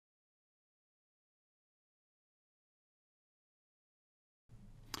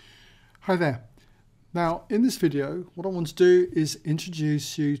Hi there. Now in this video what I want to do is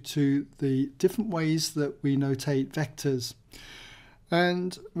introduce you to the different ways that we notate vectors.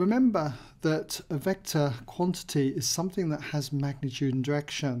 And remember that a vector quantity is something that has magnitude and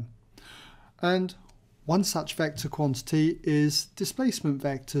direction. And one such vector quantity is displacement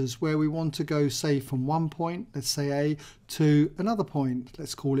vectors, where we want to go, say, from one point, let's say A, to another point,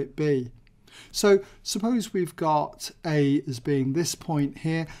 let's call it B. So suppose we've got A as being this point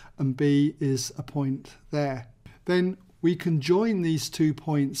here and B is a point there. Then we can join these 2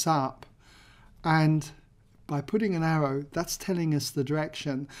 points up, and by putting an arrow, that's telling us the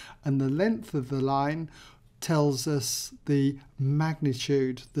direction, and the length of the line tells us the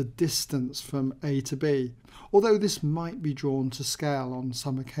magnitude, the distance from A to B, although this might be drawn to scale on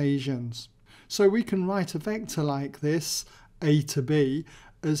some occasions. So we can write a vector like this, A to B,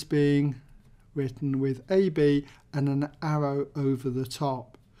 as being written with AB and an arrow over the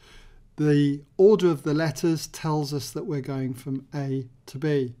top. The order of the letters tells us that we're going from A to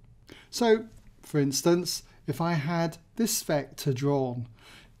B. So, for instance, if I had this vector drawn,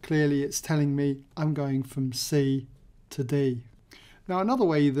 clearly it's telling me I'm going from C to D. Now another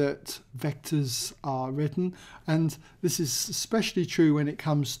way that vectors are written, and this is especially true when it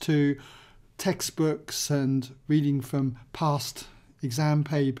comes to textbooks and reading from past exam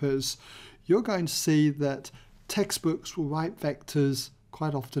papers, you're going to see that textbooks will write vectors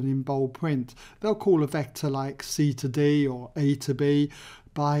quite often in bold print. They'll call a vector like C to D or A to B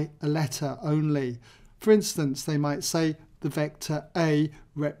by a letter only. For instance, they might say the vector A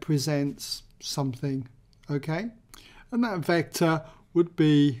represents something, okay? And that vector would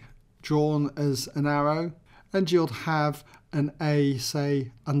be drawn as an arrow, and you'll have an A,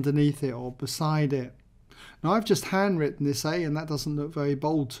 say, underneath it or beside it. Now I've just handwritten this A and that doesn't look very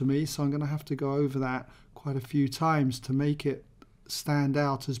bold to me, so I'm going to have to go over that quite a few times to make it stand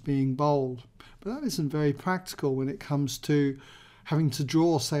out as being bold. But that isn't very practical when it comes to having to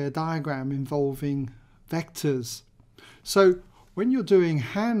draw, say, a diagram involving vectors. So when you're doing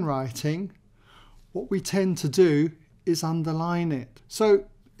handwriting, what we tend to do is underline it. So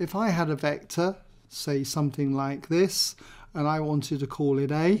if I had a vector, say something like this, and I wanted to call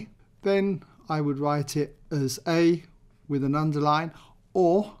it A, then I would write it as A with an underline,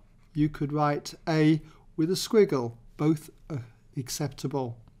 or you could write A with a squiggle. Both are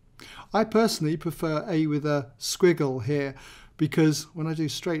acceptable. I personally prefer A with a squiggle here, because when I do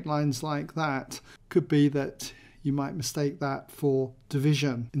straight lines like that, it could be that you might mistake that for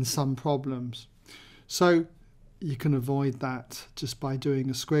division in some problems. So you can avoid that just by doing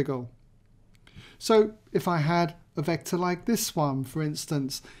a squiggle. So if I had a vector like this one, for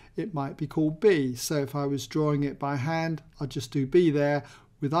instance, it might be called B. So if I was drawing it by hand, I'd just do B there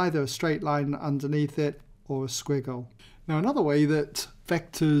with either a straight line underneath it or a squiggle. Now another way that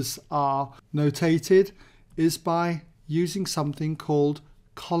vectors are notated is by using something called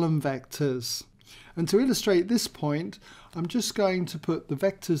column vectors. And to illustrate this point, I'm just going to put the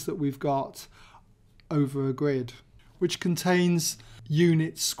vectors that we've got over a grid, which contains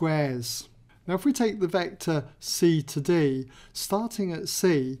unit squares. Now if we take the vector C to D, starting at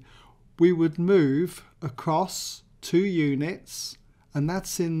C, we would move across 2 units, and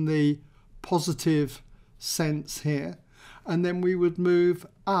that's in the positive sense here, and then we would move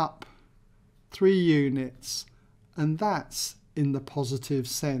up 3 units, and that's in the positive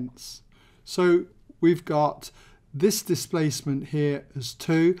sense. So we've got this displacement here as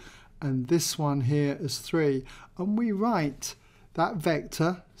 2 and this one here as 3, and we write that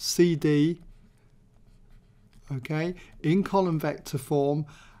vector CD, okay, in column vector form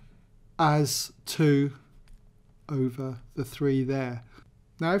as 2 over the 3 there.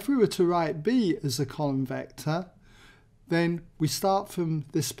 Now if we were to write B as a column vector, then we start from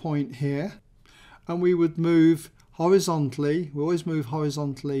this point here and we would move horizontally. We always move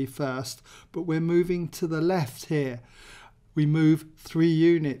horizontally first, but we're moving to the left here. We move 3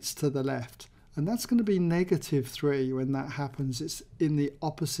 units to the left, and that's going to be -3 when that happens. It's in the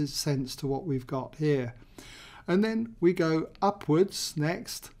opposite sense to what we've got here. And then we go upwards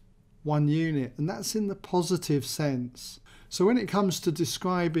next 1 unit, and that's in the positive sense. So when it comes to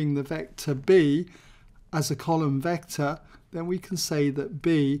describing the vector B as a column vector, then we can say that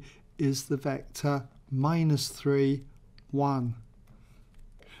B is the vector -3, 1.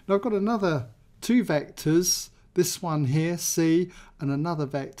 Now I've got another 2 vectors, this one here, C, and another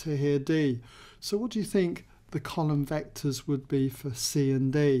vector here, D. So what do you think the column vectors would be for C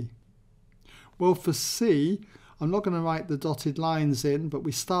and D? Well, for C, I'm not going to write the dotted lines in, but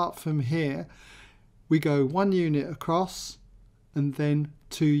we start from here. We go 1 unit across and then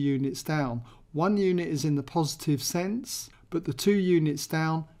 2 units down. 1 unit is in the positive sense, but the 2 units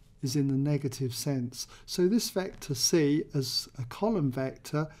down is in the negative sense. So this vector c as a column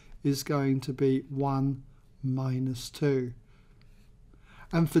vector is going to be 1 minus 2.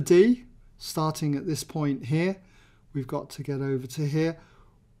 And for d, starting at this point here, we've got to get over to here.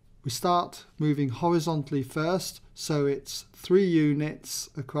 We start moving horizontally first, so it's 3 units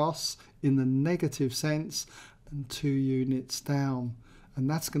across in the negative sense and 2 units down. And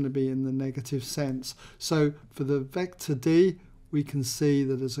that's going to be in the negative sense. So for the vector d, we can see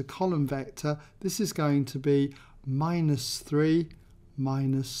that as a column vector, this is going to be minus 3,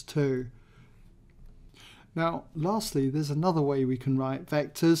 minus 2. Now, lastly, there's another way we can write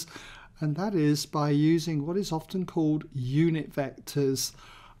vectors, and that is by using what is often called unit vectors,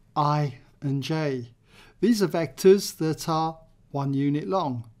 I and j. These are vectors that are 1 unit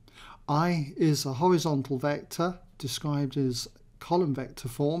long. I is a horizontal vector described as column vector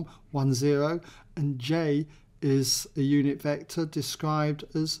form, 1, 0, and j is a unit vector described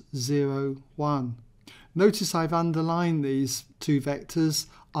as 0, 1. Notice I've underlined these two vectors,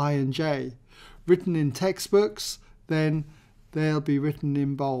 I and j. Written in textbooks, then they'll be written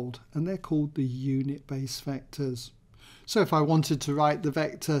in bold, and they're called the unit-based vectors. So if I wanted to write the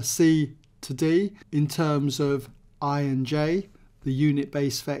vector c to d in terms of I and j, the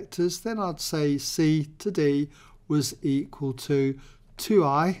unit-based vectors, then I'd say c to d was equal to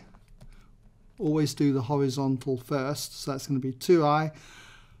 2i, always do the horizontal first, so that's going to be 2i,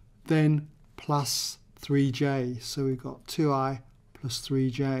 then plus 3j, so we've got 2i plus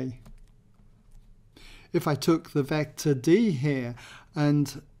 3j. If I took the vector d here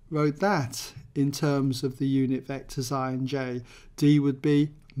and wrote that in terms of the unit vectors I and j, d would be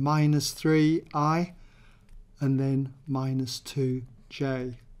minus 3i and then minus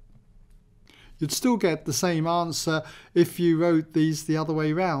 2j. You'd still get the same answer if you wrote these the other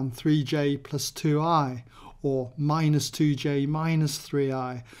way round, 3j plus 2i, or minus 2j minus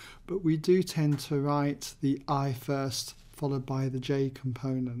 3i, but we do tend to write the I first, followed by the j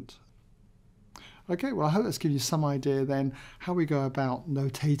component. Okay, well I hope that's given you some idea then how we go about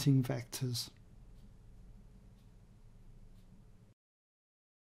notating vectors.